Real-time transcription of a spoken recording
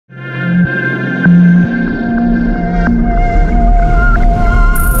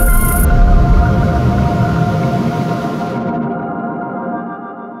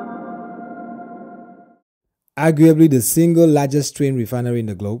Arguably the single largest train refinery in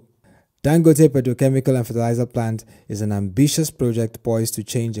the globe, Dangote Petrochemical and Fertilizer plant is an ambitious project poised to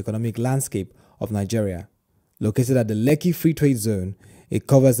change the economic landscape of Nigeria. Located at the Lekki Free Trade Zone, it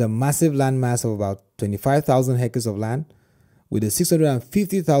covers a massive landmass of about 25,000 hectares of land with a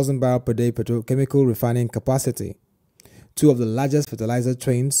 650,000 barrel per day petrochemical refining capacity, two of the largest fertilizer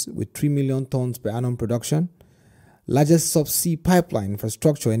trains with 3 million tons per annum production, largest subsea pipeline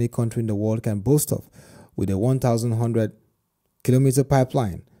infrastructure any country in the world can boast of, with a 1,100 kilometer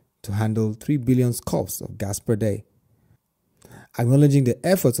pipeline to handle 3 billion scoops of gas per day. Acknowledging the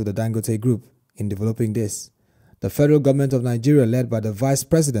efforts of the Dangote Group in developing this, the federal government of Nigeria, led by the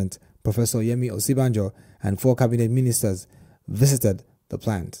Vice-President Prof Yemi Osinbajo and 4 cabinet ministers, visited the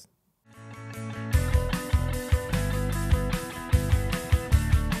plant.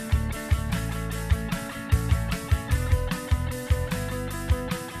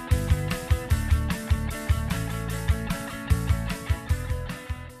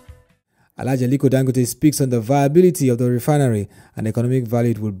 Aliko Dangote speaks on the viability of the refinery and economic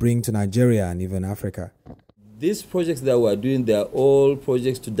value it will bring to Nigeria and even Africa. These projects that we are doing, they are all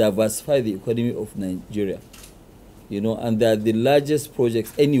projects to diversify the economy of Nigeria. And they are the largest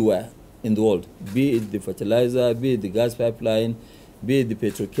projects anywhere in the world, be it the fertilizer, be it the gas pipeline, be it the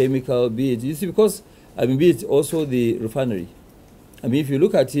petrochemical, be it also the refinery. If you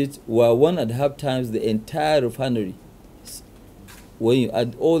look at it, we are 1.5 times the entire refinery when you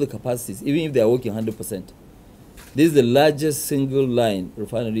add all the capacities, even if they are working 100%. This is the largest single line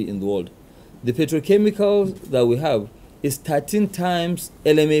refinery in the world. The petrochemical that we have is 13 times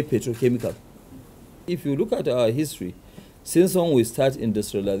LMA petrochemical. If you look at our history, since when we start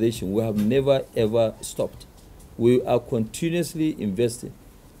industrialization, we have never ever stopped. We are continuously investing.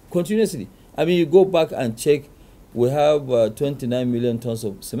 Continuously. You go back and check, we have 29 million tons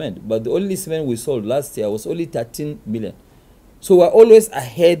of cement, but the only cement we sold last year was only 13 million. So we're always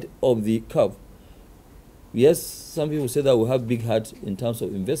ahead of the curve. Yes, some people say that we have big heart in terms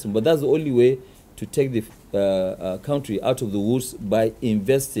of investment, but that's the only way to take the country out of the woods, by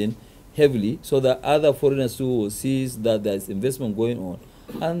investing heavily so that other foreigners who will see that there's investment going on.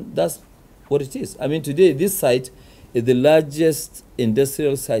 And that's what it is. Today, this site is the largest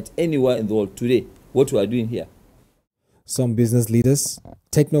industrial site anywhere in the world today, what we are doing here. Some business leaders,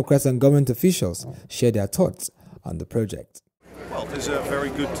 technocrats and government officials share their thoughts on the project. Well, it is a very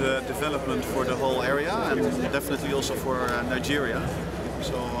good development for the whole area and definitely also for Nigeria.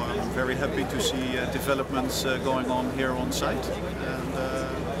 So I'm very happy to see developments going on here on site. And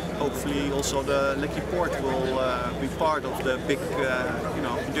hopefully also the Lekki port will be part of the big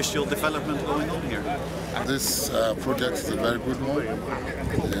industrial development going on here. This project is a very good one,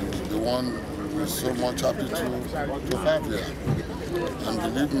 and the one we're so much happy to have here. And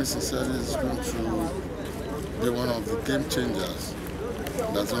believe me sincerely, it's going to be one of the game changers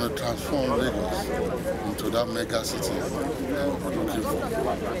that's going to transform Lagos into that mega city we're looking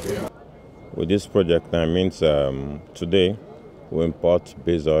for. With this project, that means today we import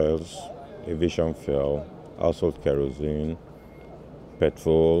base oils, aviation fuel, household kerosene,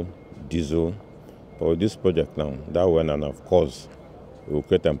 petrol, diesel. But with this project now, that one, and of course, it will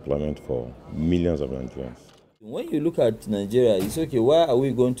create employment for millions of Nigerians. When you look at Nigeria, it's okay, where are we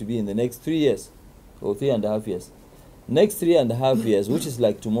going to be in the next 3 years? Or 3.5 years. Next 3.5 years, which is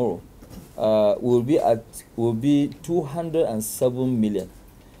like tomorrow, will be 207 million.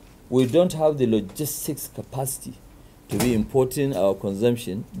 We don't have the logistics capacity to be importing our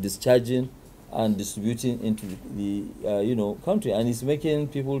consumption, discharging, and distributing into the country, and it's making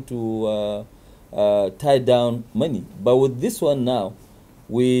people to tie down money. But with this one now,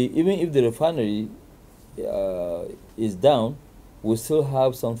 even if the refinery is down, we still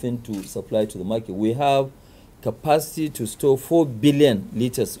have something to supply to the market. We have capacity to store 4 billion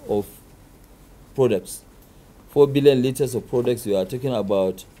liters of products. 4 billion liters of products, we are talking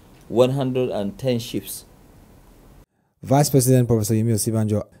about 110 ships. Vice-President Prof Yemi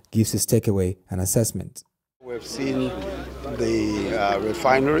Osinbajo gives his takeaway and assessment. We've seen the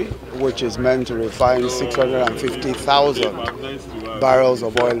refinery, which is meant to refine 650,000 barrels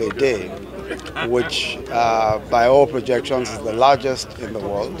of oil a day, which by all projections is the largest in the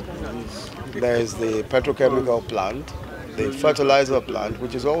world. There is the petrochemical plant, the fertilizer plant,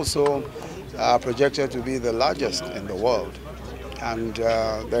 which is also projected to be the largest in the world. And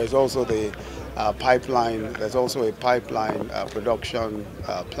there is also the pipeline, there's also a pipeline production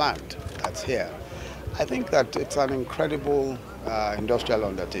plant that's here. I think that it's an incredible industrial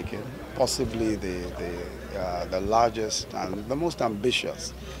undertaking, possibly the largest and the most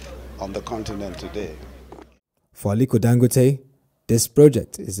ambitious on the continent today. For Aliko Dangote, This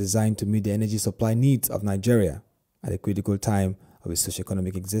project is designed to meet the energy supply needs of Nigeria at a critical time of its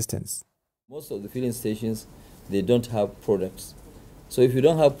socio-economic existence. Most of the filling stations, they don't have products. So if you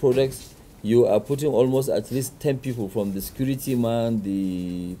don't have products, you are putting almost at least 10 people, from the security man,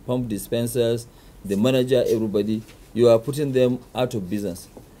 the pump dispensers, the manager, everybody, you are putting them out of business.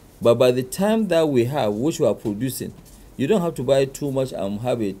 But by the time that we have, which we are producing, you don't have to buy too much and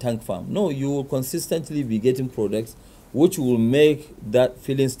have a tank farm. No, you will consistently be getting products which will make that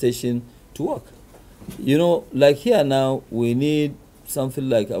filling station to work. You know, like here now, we need something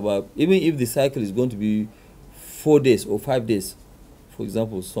like about, even if the cycle is going to be 4 days or 5 days, for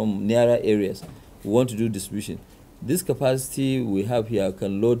example, some nearer areas, we want to do distribution. This capacity we have here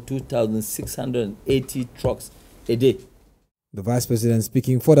can load 2,680 trucks a day. The Vice President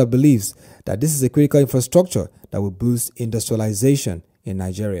speaking further believes that this is a critical infrastructure that will boost industrialization in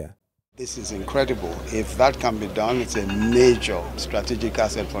Nigeria. This is incredible. If that can be done, it's a major strategic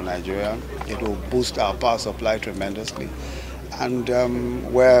asset for Nigeria. It will boost our power supply tremendously. And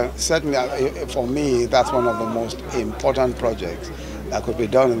we're certainly, for me, that's one of the most important projects that could be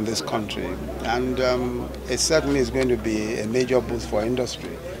done in this country. And it certainly is going to be a major boost for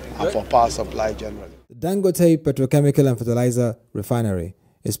industry and for power supply generally. The Dangote Petrochemical and Fertilizer refinery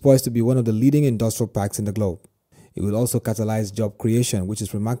is poised to be one of the leading industrial parks in the globe. It will also catalyze job creation, which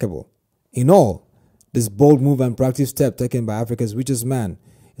is remarkable. In all, this bold move and proactive step taken by Africa's richest man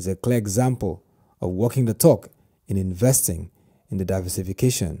is a clear example of walking the talk in investing in the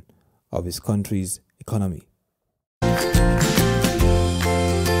diversification of his country's economy.